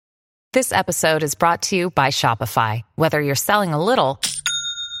This episode is brought to you by Shopify. Whether you're selling a little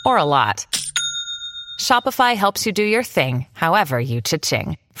or a lot, Shopify helps you do your thing, however you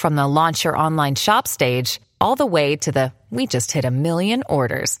cha-ching. From the launch your online shop stage, all the way to the we just hit 1 million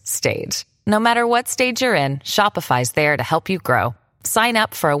orders stage. No matter what stage you're in, Shopify's there to help you grow. Sign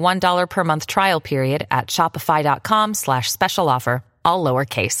up for a $1 per month trial period at shopify.com/special offer, all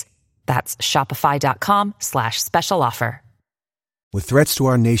lowercase. That's shopify.com/special offer. With threats to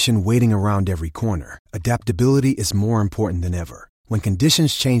our nation waiting around every corner, adaptability is more important than ever. When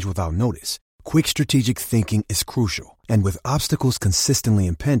conditions change without notice, quick strategic thinking is crucial. And with obstacles consistently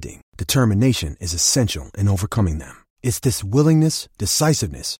impending, determination is essential in overcoming them. It's this willingness,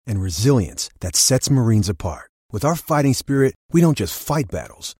 decisiveness, and resilience that sets Marines apart. With our fighting spirit, we don't just fight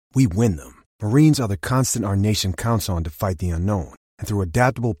battles, we win them. Marines are the constant our nation counts on to fight the unknown. And through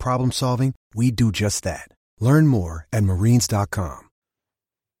adaptable problem solving, we do just that. Learn more at marines.com.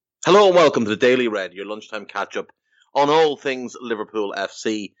 Hello and welcome to the Daily Red, your lunchtime catch-up on all things Liverpool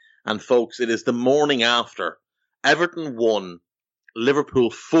FC. And folks, it is the morning after Everton won, Liverpool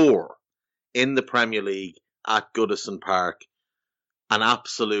 4 in the Premier League at Goodison Park. An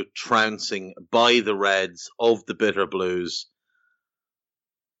absolute trouncing by the Reds of the Bitter Blues.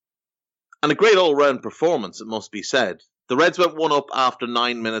 And a great all-round performance, it must be said. The Reds went 1-up after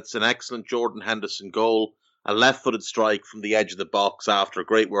 9 minutes, an excellent Jordan Henderson goal, a left-footed strike from the edge of the box after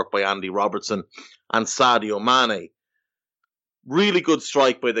great work by Andy Robertson and Sadio Mane. Really good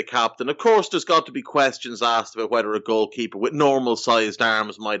strike by the captain. Of course, there's got to be questions asked about whether a goalkeeper with normal-sized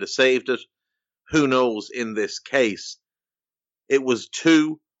arms might have saved it. Who knows in this case? It was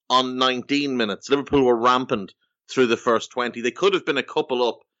 2 on 19 minutes. Liverpool were rampant through the first 20. They could have been a couple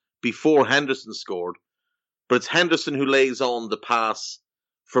up before Henderson scored. But it's Henderson who lays on the pass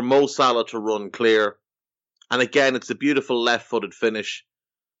for Mo Salah to run clear. And again, it's a beautiful left-footed finish.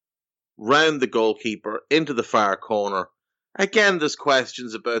 Round the goalkeeper, into the far corner. Again, there's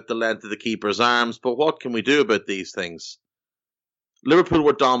questions about the length of the keeper's arms, but what can we do about these things? Liverpool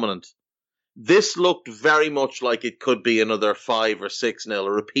were dominant. This looked very much like it could be another 5 or 6-0, a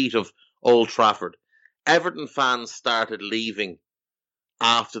repeat of Old Trafford. Everton fans started leaving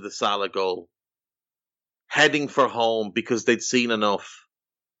after the Salah goal, heading for home because they'd seen enough.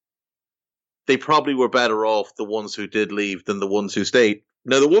 They probably were better off, the ones who did leave, than the ones who stayed.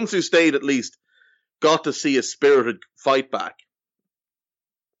 Now, the ones who stayed at least got to see a spirited fight back.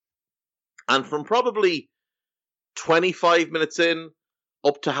 And from probably 25 minutes in,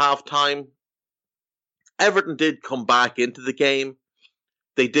 up to half-time, Everton did come back into the game.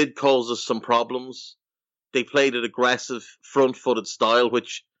 They did cause us some problems. They played an aggressive, front-footed style,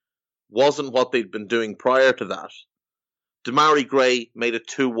 which wasn't what they'd been doing prior to that. Demarai Gray made it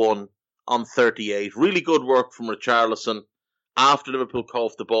 2-1 on 38. Really good work from Richarlison after Liverpool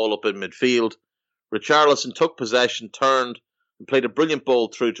coughed the ball up in midfield. Richarlison took possession, turned, and played a brilliant ball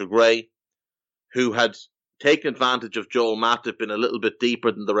through to Gray, who had taken advantage of Joel Matip being a little bit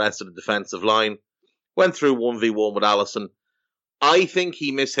deeper than the rest of the defensive line. Went through 1v1 with Alisson. I think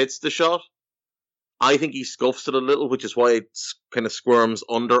he mishits the shot. I think he scuffs it a little, which is why it kind of squirms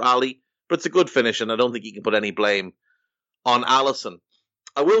under Ali. But it's a good finish, and I don't think you can put any blame on Alisson.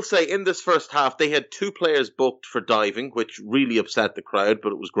 I will say, in this first half, they had 2 players booked for diving, which really upset the crowd,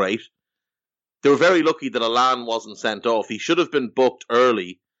 but it was great. They were very lucky that Allan wasn't sent off. He should have been booked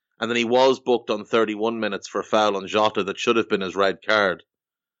early, and then he was booked on 31 minutes for a foul on Jota that should have been his red card.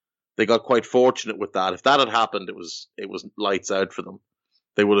 They got quite fortunate with that. If that had happened, it was lights out for them.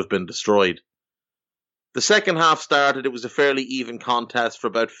 They would have been destroyed. The second half started. It was a fairly even contest for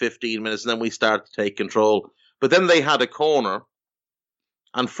about 15 minutes, and then we started to take control. But then they had a corner,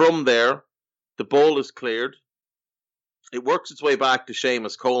 and from there, the ball is cleared. It works its way back to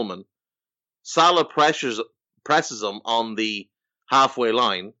Seamus Coleman. Salah presses him on the halfway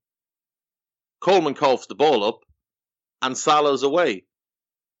line. Coleman coughs the ball up, and Salah's away.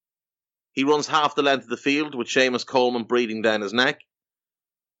 He runs half the length of the field with Seamus Coleman breathing down his neck.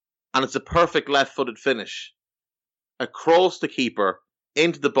 And it's a perfect left-footed finish. Across the keeper,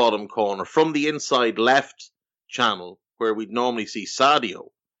 into the bottom corner, from the inside left channel, where we'd normally see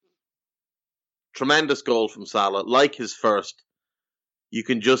Sadio. Tremendous goal from Salah. Like his first, you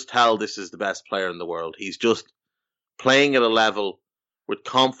can just tell this is the best player in the world. He's just playing at a level with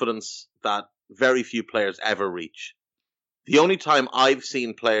confidence that very few players ever reach. The only time I've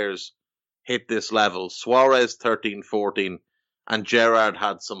seen players hit this level, Suarez 13-14, and Gerrard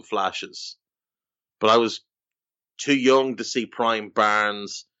had some flashes. But I was too young to see prime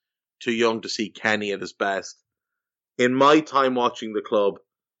Barnes, too young to see Kenny at his best. In my time watching the club,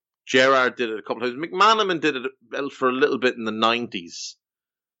 Gerrard did it a couple of times. McManaman did it for a little bit in the 90s.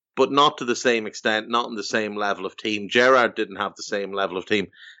 but not to the same extent, not in the same level of team. Gerrard didn't have the same level of team,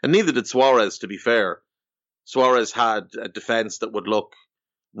 and neither did Suarez, to be fair. Suarez had a defence that would look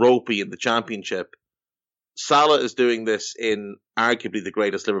ropey in the Championship. Salah is doing this in arguably the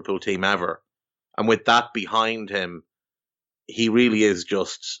greatest Liverpool team ever. And with that behind him, he really is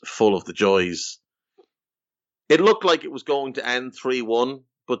just full of the joys. It looked like it was going to end 3-1,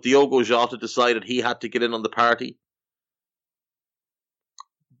 but Diogo Jota decided he had to get in on the party.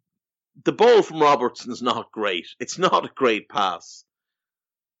 The ball from Robertson's not great. It's not a great pass.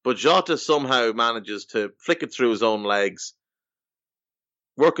 But Jota somehow manages to flick it through his own legs,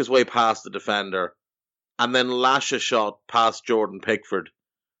 work his way past the defender, and then lash a shot past Jordan Pickford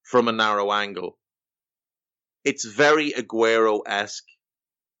from a narrow angle. It's very Aguero-esque.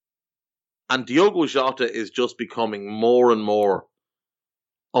 And Diogo Jota is just becoming more and more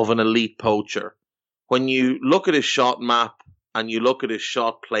of an elite poacher. When you look at his shot map and you look at his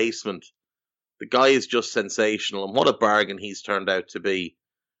shot placement, the guy is just sensational. And what a bargain he's turned out to be.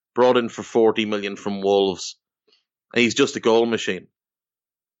 Brought in for 40 million from Wolves. And he's just a goal machine.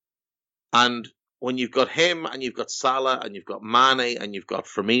 And when you've got him and you've got Salah and you've got Mane and you've got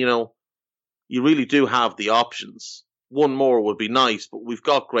Firmino, you really do have the options. One more would be nice, but we've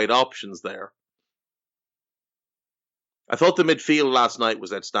got great options there. I thought the midfield last night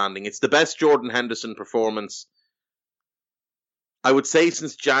was outstanding. It's the best Jordan Henderson performance, I would say,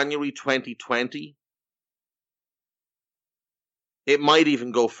 since January 2020. It might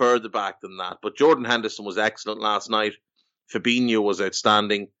even go further back than that, but Jordan Henderson was excellent last night. Fabinho was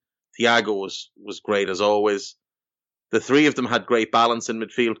outstanding. Thiago was great as always. The three of them had great balance in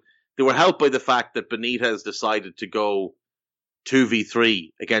midfield. They were helped by the fact that Benitez decided to go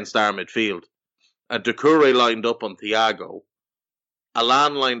 2v3 against our midfield. And Doucouré lined up on Thiago.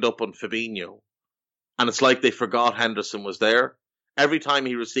 Alan lined up on Fabinho. And it's like they forgot Henderson was there. Every time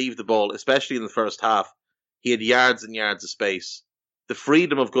he received the ball, especially in the first half, he had yards and yards of space. The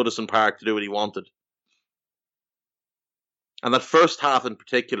freedom of Goodison Park to do what he wanted. And that first half in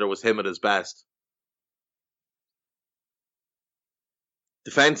particular was him at his best.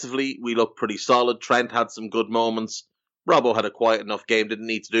 Defensively, we looked pretty solid. Trent had some good moments. Robbo had a quiet enough game, didn't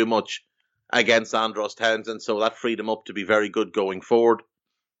need to do much against Andros Townsend, so that freed him up to be very good going forward.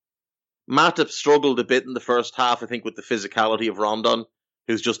 Matip struggled a bit in the first half, I think, with the physicality of Rondon,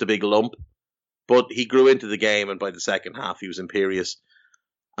 who's just a big lump. But he grew into the game, and by the second half, he was imperious.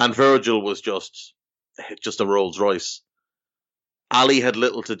 And Virgil was just a Rolls Royce. Ali had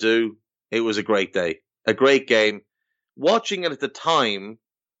little to do. It was a great day. A great game. Watching it at the time,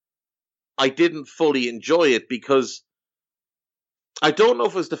 I didn't fully enjoy it because I don't know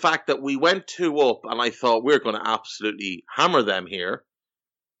if it was the fact that we went 2 up and I thought we're going to absolutely hammer them here.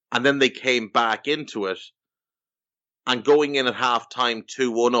 And then they came back into it. And going in at half-time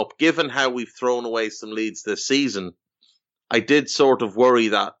 2-1 up, given how we've thrown away some leads this season, I did sort of worry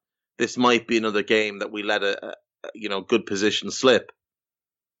that this might be another game that we let a good position slip.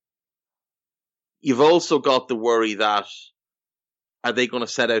 You've also got the worry that, are they going to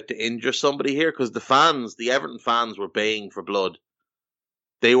set out to injure somebody here? Because the Everton fans were baying for blood.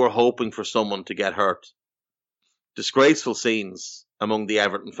 They were hoping for someone to get hurt. Disgraceful scenes among the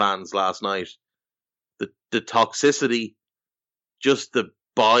Everton fans last night. The toxicity, just the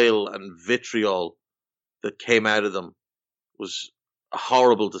bile and vitriol that came out of them was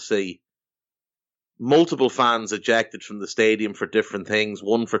horrible to see. Multiple fans ejected from the stadium for different things.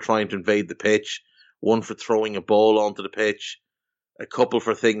 One for trying to invade the pitch, one for throwing a ball onto the pitch, a couple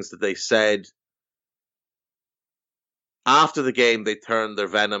for things that they said. After the game, they turned their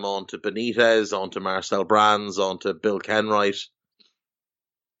venom onto Benitez, onto Marcel Brands, onto Bill Kenwright.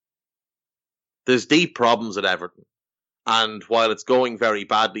 There's deep problems at Everton. And while it's going very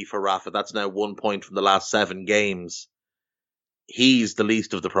badly for Rafa, that's now 1 point from the last 7 games, he's the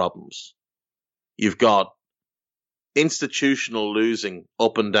least of the problems. You've got institutional losing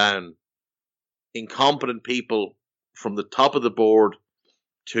up and down, incompetent people from the top of the board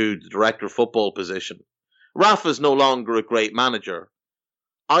to the director of football position. Rafa's no longer a great manager.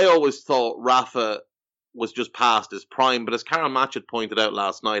 I always thought Rafa was just past his prime, but as Karen Matchett pointed out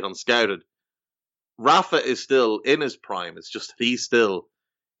last night on Scouted, Rafa is still in his prime. It's just that he's still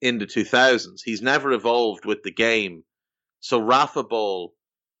in the 2000s. He's never evolved with the game. So Rafa ball,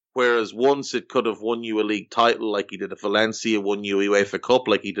 whereas once it could have won you a league title like he did at Valencia, won you a UEFA Cup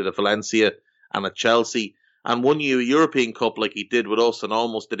like he did at Valencia and at Chelsea, and won you a European Cup like he did with us and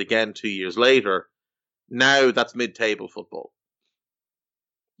almost did again 2 years later, now that's mid-table football.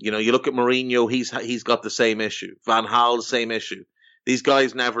 You look at Mourinho, he's got the same issue. Van Gaal, the same issue. These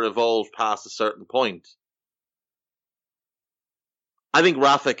guys never evolved past a certain point. I think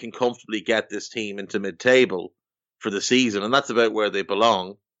Rafa can comfortably get this team into mid-table for the season, and that's about where they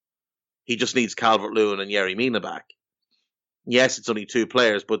belong. He just needs Calvert-Lewin and Yerry Mina back. Yes, it's only 2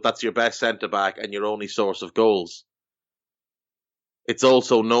 players, but that's your best centre-back and your only source of goals. It's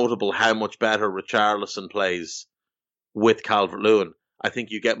also notable how much better Richarlison plays with Calvert-Lewin. I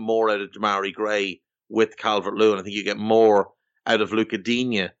think you get more out of Demarai Gray with Calvert-Lewin. I think you get more out of Luca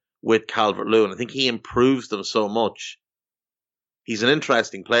Digne with Calvert-Lewin. I think he improves them so much. He's an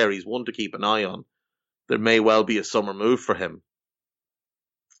interesting player. He's one to keep an eye on. There may well be a summer move for him.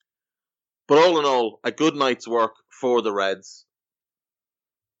 But all in all, a good night's work for the Reds.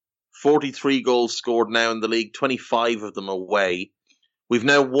 43 goals scored now in the league, 25 of them away. We've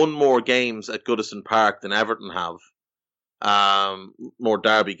now won more games at Goodison Park than Everton have. More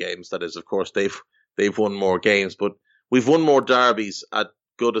derby games, that is. Of course, they've won more games, but we've won more derbies at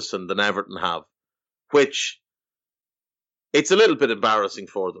Goodison than Everton have, which it's a little bit embarrassing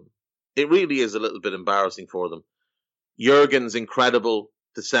for them. It really is a little bit embarrassing for them. Jurgen's incredible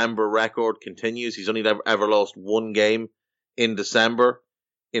December record continues. He's only ever lost 1 game in December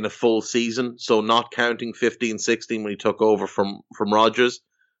in a full season, so not counting 15-16 when he took over from Rodgers,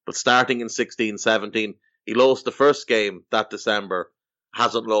 but starting in 16-17, he lost the first game that December,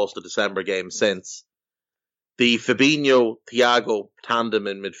 hasn't lost a December game since. The Fabinho-Thiago tandem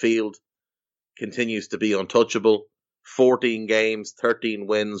in midfield continues to be untouchable. 14 games, 13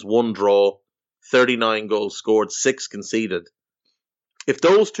 wins, 1 draw, 39 goals scored, 6 conceded. If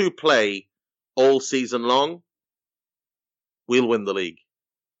those 2 play all season long, we'll win the league.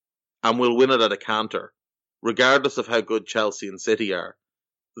 And we'll win it at a canter, regardless of how good Chelsea and City are.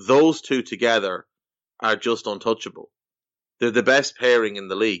 Those 2 together are just untouchable. They're the best pairing in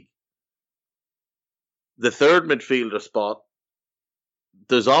the league. The third midfielder spot,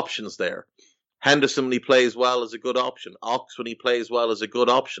 there's options there. Henderson, when he plays well, is a good option. Ox, when he plays well, is a good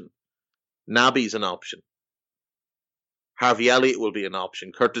option. Naby's an option. Harvey Elliott will be an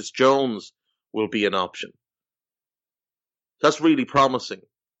option. Curtis Jones will be an option. That's really promising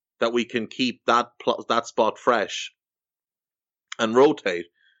that we can keep that spot fresh and rotate,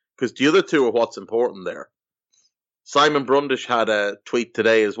 because the other 2 are what's important there. Simon Brundish had a tweet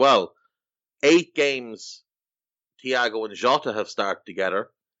today as well. 8 games Thiago and Jota have started together.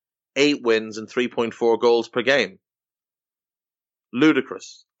 8 wins and 3.4 goals per game.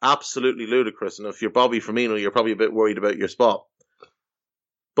 Ludicrous. Absolutely ludicrous. And if you're Bobby Firmino, you're probably a bit worried about your spot.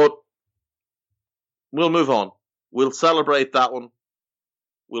 But we'll move on. We'll celebrate that one.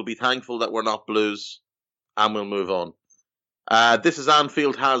 We'll be thankful that we're not Blues. And we'll move on. This is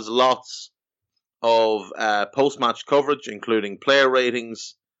Anfield has lots of post-match coverage, including player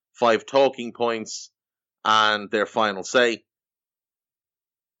ratings, 5 talking points, and their final say.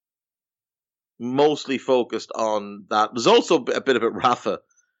 Mostly focused on that. There's also a bit about Rafa.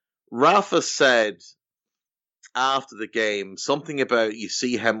 Rafa said after the game something about, you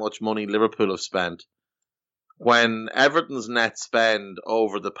see how much money Liverpool have spent, when Everton's net spend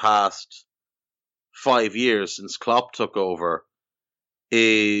over the past 5 years since Klopp took over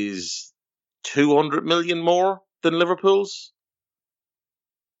is 200 million more than Liverpool's.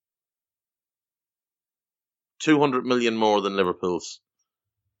 200 million more than Liverpool's.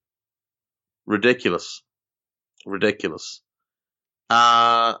 Ridiculous.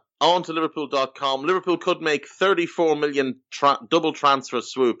 On to Liverpool.com. Liverpool could make 34 million double transfer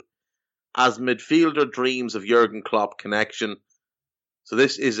swoop as midfielder dreams of Jurgen Klopp connection. So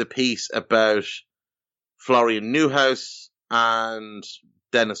this is a piece about Florian Neuhaus and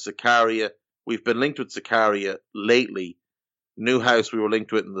Dennis Zakaria. We've been linked with Zakaria lately. Neuhaus, we were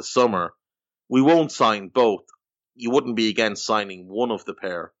linked with in the summer. We won't sign both. You wouldn't be against signing one of the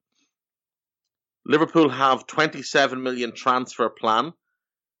pair. Liverpool have 27 million transfer plan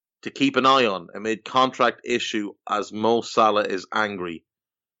to keep an eye on amid contract issue as Mo Salah is angry.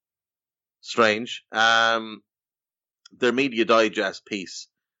 Strange. Their Media Digest piece.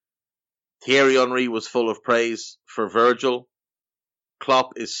 Thierry Henry was full of praise for Virgil.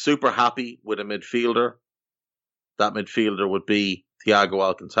 Klopp is super happy with a midfielder. That midfielder would be Thiago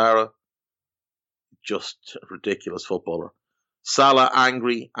Alcantara. Just a ridiculous footballer. Salah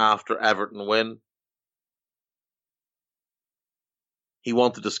angry after Everton win. He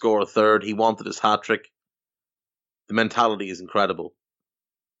wanted to score a third. He wanted his hat-trick. The mentality is incredible.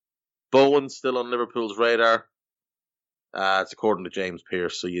 Bowen still on Liverpool's radar. It's according to James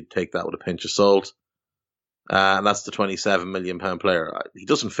Pearce, so you'd take that with a pinch of salt. And that's the £27 million player. He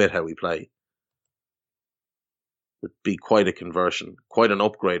doesn't fit how we play. It'd be quite a conversion. Quite an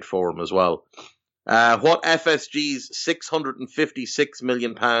upgrade for him as well. What FSG's £656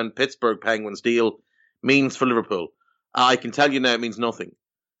 million Pittsburgh Penguins deal means for Liverpool. I can tell you now it means nothing.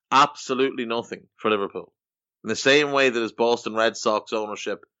 Absolutely nothing for Liverpool. In the same way that his Boston Red Sox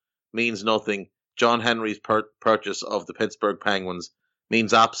ownership means nothing, John Henry's purchase of the Pittsburgh Penguins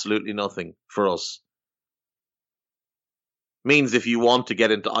means absolutely nothing for us. Means if you want to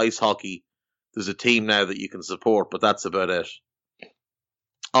get into ice hockey, there's a team now that you can support, but that's about it.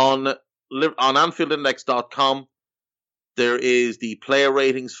 On AnfieldIndex.com, there is the player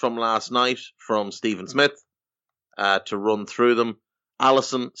ratings from last night from Stephen Smith to run through them.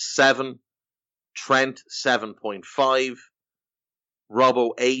 Alisson, 7. Trent, 7.5.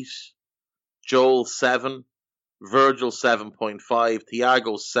 Robbo, 8. Joel, 7. Virgil, 7.5.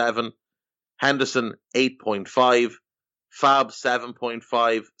 Thiago, 7. Henderson, 8.5. Fab,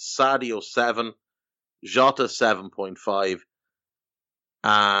 7.5. Sadio, 7. Jota, 7.5.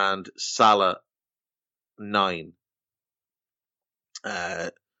 And Salah, 9.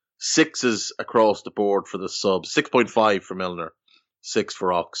 6s across the board for the subs. 6.5 for Milner, 6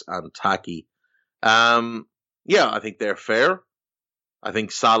 for Ox and Taki. I think they're fair. I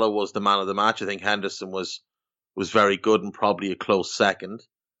think Salah was the man of the match. I think Henderson was very good and probably a close second,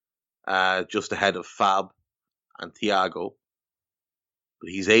 just ahead of Fab and Thiago. But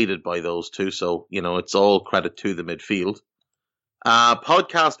he's aided by those two, so, it's all credit to the midfield.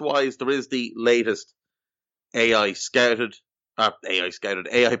 Podcast-wise, there is the latest AI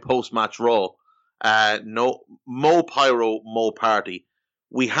post-match Raw. No, Mo Pyro, Mo Party.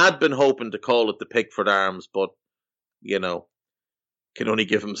 We had been hoping to call it the Pickford Arms, but, can only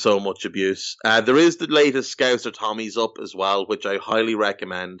give him so much abuse. There is the latest Scouser Tommies up as well, which I highly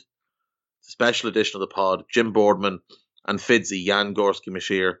recommend. Special edition of the pod. Jim Boardman and Fidzy, Jan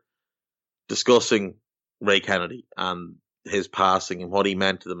Gorski-Mashir, discussing Ray Kennedy and his passing and what he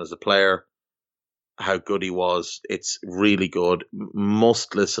meant to them as a player, how good he was. It's really good.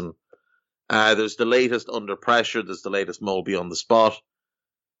 Must listen. There's the latest Under Pressure. There's the latest Moby on the Spot.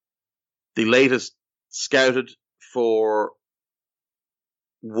 The latest Scouted for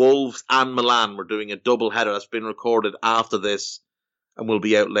Wolves and Milan. We're doing a double header that's been recorded after this and will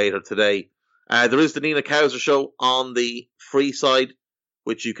be out later today. There is the Nina Kauser show on the free side,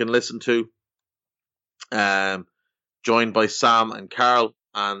 which you can listen to, joined by Sam and Carl,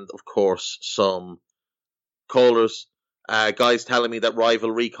 and of course some callers. Guys telling me that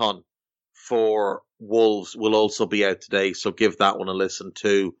Rival Recon for Wolves will also be out today, so give that one a listen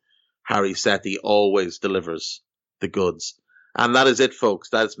too. Harry Sethi always delivers the goods. And that is it, folks.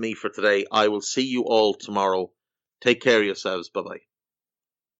 That's me for today. I will see you all tomorrow. Take care of yourselves. Bye-bye.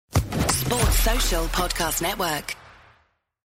 Sports Social Podcast Network.